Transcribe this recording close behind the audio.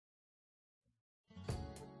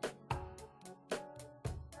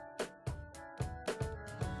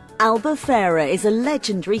Albufeira is a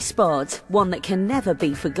legendary spot, one that can never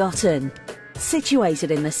be forgotten.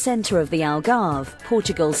 Situated in the centre of the Algarve,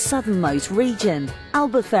 Portugal's southernmost region,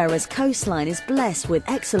 Albufeira's coastline is blessed with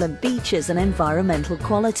excellent beaches and environmental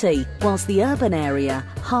quality, whilst the urban area,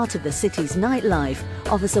 heart of the city's nightlife,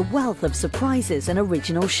 offers a wealth of surprises and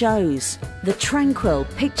original shows. The tranquil,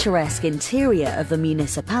 picturesque interior of the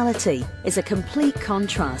municipality is a complete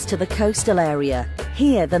contrast to the coastal area.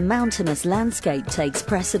 Here, the mountainous landscape takes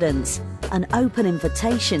precedence, an open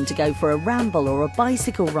invitation to go for a ramble or a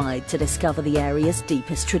bicycle ride to discover the area's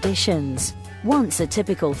deepest traditions. Once a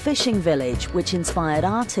typical fishing village which inspired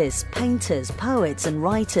artists, painters, poets and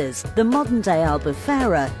writers, the modern-day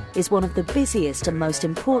Albufeira is one of the busiest and most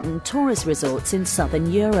important tourist resorts in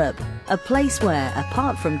southern Europe. A place where,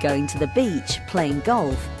 apart from going to the beach, playing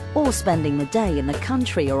golf, or spending the day in the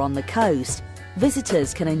country or on the coast,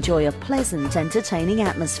 visitors can enjoy a pleasant, entertaining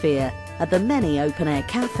atmosphere at the many open-air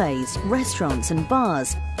cafes, restaurants and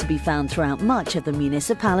bars to be found throughout much of the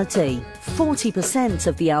municipality. 40%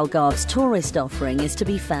 of the Algarve's tourist offering is to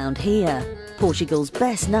be found here. Portugal's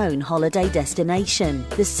best-known holiday destination,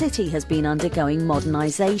 the city has been undergoing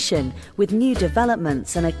modernisation, with new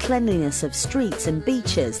developments and a cleanliness of streets and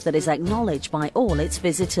beaches that is acknowledged by all its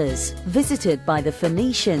visitors. Visited by the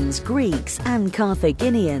Phoenicians, Greeks and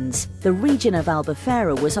Carthaginians, the region of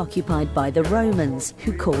Albufeira was occupied by the Romans,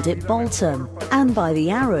 who called it Baltum, and by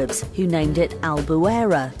the Arabs, who named it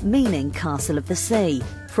Albuera, meaning Castle of the Sea,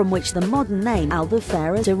 from which the modern name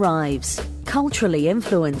Albufeira derives. Culturally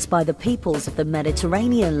influenced by the peoples of the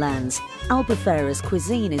Mediterranean lands, Albufeira's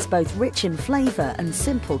cuisine is both rich in flavour and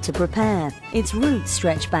simple to prepare. Its roots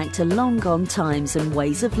stretch back to long-gone times and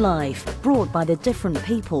ways of life, brought by the different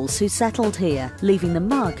peoples who settled here, leaving the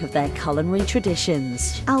mark of their culinary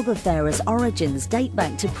traditions. Albufeira's origins date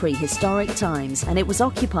back to prehistoric times, and it was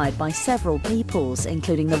occupied by several peoples,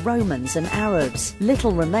 including the Romans and Arabs.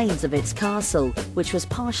 Little remains of its castle, which was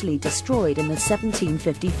partially destroyed in the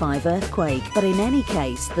 1755 earthquake. But in any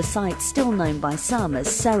case, the site still known by some as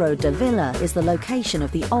Cerro da Vila is the location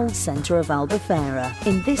of the old centre of Albufeira.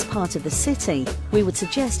 In this part of the city, we would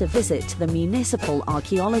suggest a visit to the Municipal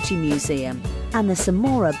Archaeology Museum and the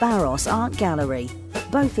Samora Barros Art Gallery,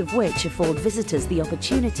 both of which afford visitors the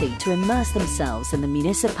opportunity to immerse themselves in the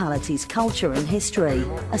municipality's culture and history.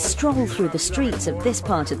 A stroll through the streets of this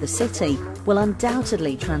part of the city will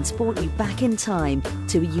undoubtedly transport you back in time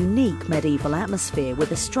to a unique medieval atmosphere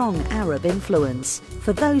with a strong Arab influence.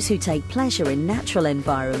 For those who take pleasure in natural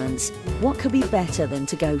environments, what could be better than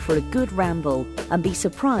to go for a good ramble and be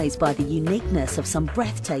surprised by the uniqueness of some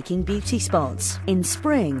breathtaking beauty spots? In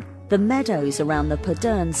spring, the meadows around the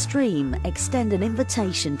Pedern stream extend an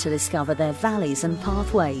invitation to discover their valleys and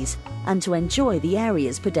pathways and to enjoy the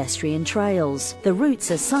area's pedestrian trails. The routes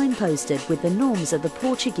are signposted with the norms of the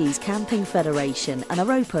Portuguese Camping Federation and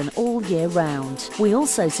are open all year round. We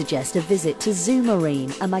also suggest a visit to Zoo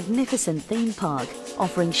Marine, a magnificent theme park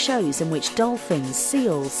offering shows in which dolphins,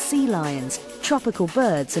 seals, sea lions, tropical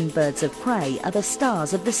birds and birds of prey are the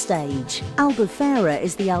stars of the stage. Albufeira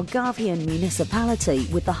is the Algarvian municipality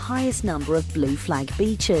with the highest number of blue flag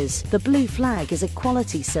beaches. The blue flag is a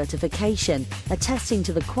quality certification attesting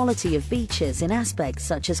to the quality of beaches in aspects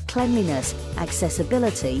such as cleanliness,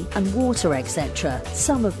 accessibility and water, etc.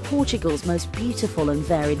 Some of Portugal's most beautiful and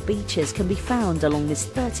varied beaches can be found along this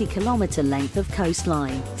 30-kilometre length of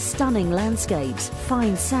coastline. Stunning landscapes,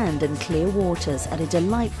 fine sand and clear waters at a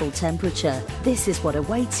delightful temperature. This is what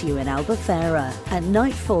awaits you in Albufeira. At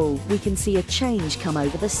nightfall, we can see a change come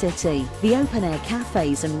over the city. The open-air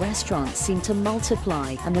cafes and restaurants seem to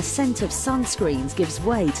multiply, and the scent of sunscreens gives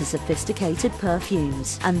way to sophisticated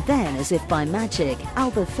perfumes. And then, as if by magic,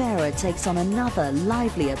 Albufeira takes on another,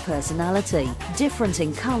 livelier personality, different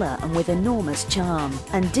in colour and with enormous charm.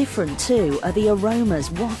 And different too are the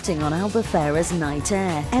aromas wafting on Albufeira's night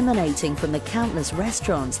air, emanating from the countless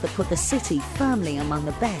restaurants that put the city firmly among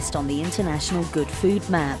the best on the international good food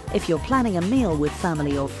map. If you're planning a meal with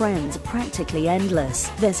family or friends, practically endless.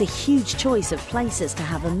 There's a huge choice of places to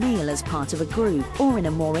have a meal as part of a group or in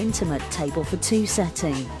a more intimate table for two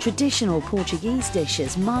setting. Traditional Portuguese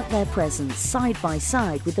dishes mark their presence side by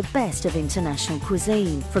side with the best of international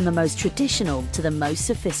cuisine, from the most traditional to the most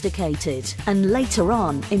sophisticated. And later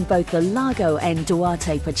on, in both the Lago en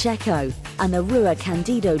Duarte Pacheco and the Rua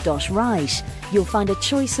Candido dos Reis, you'll find a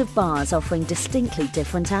choice of bars offering distinctly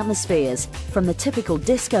different atmospheres, from the typical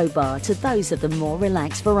disco bar to those of the more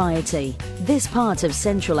relaxed variety. This part of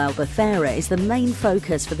central Albufeira is the main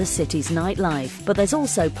focus famous for the city's nightlife, but there's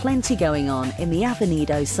also plenty going on in the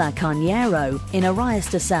Avenido Sa Carneiro, in Arias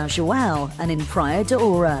de São João and in Praia de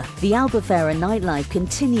Ora. The Albufeira nightlife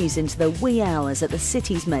continues into the wee hours at the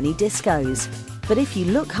city's many discos. But if you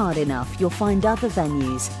look hard enough, you'll find other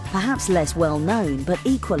venues, perhaps less well known but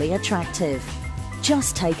equally attractive.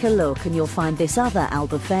 Just take a look and you'll find this other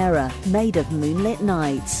Albufeira, made of moonlit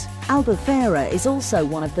nights. Albufeira is also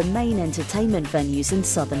one of the main entertainment venues in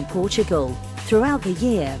southern Portugal. Throughout the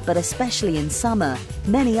year, but especially in summer,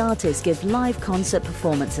 many artists give live concert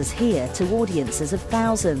performances here to audiences of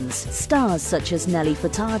thousands. Stars such as Nelly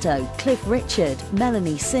Furtado, Cliff Richard,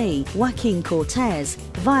 Melanie C, Joaquin Cortez,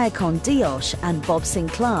 Via con Dios and Bob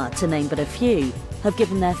Sinclair, to name but a few, have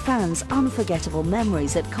given their fans unforgettable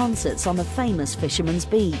memories at concerts on the famous Fisherman's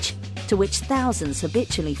Beach, to which thousands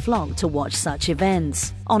habitually flock to watch such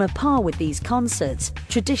events. On a par with these concerts,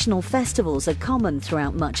 traditional festivals are common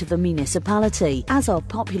throughout much of the municipality, as are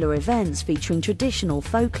popular events featuring traditional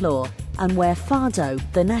folklore and where Fado,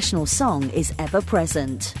 the national song, is ever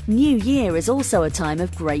present. New Year is also a time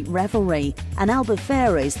of great revelry, and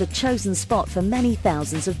Albufeira is the chosen spot for many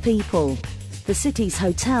thousands of people. The city's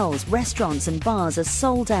hotels, restaurants and bars are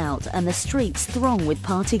sold out and the streets throng with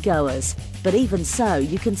partygoers. But even so,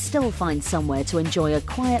 you can still find somewhere to enjoy a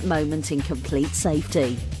quiet moment in complete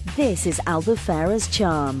safety. This is Albufeira's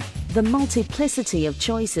charm. The multiplicity of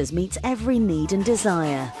choices meets every need and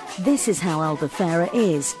desire. This is how Albufeira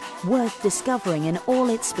is, worth discovering in all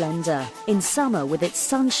its splendour. In summer with its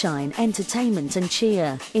sunshine, entertainment and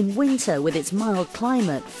cheer. In winter with its mild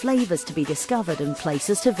climate, flavours to be discovered and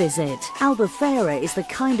places to visit. Albufeira is the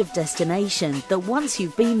kind of destination that once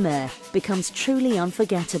you've been there, becomes truly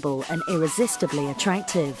unforgettable and irresistibly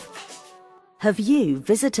attractive. Have you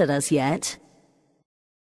visited us yet?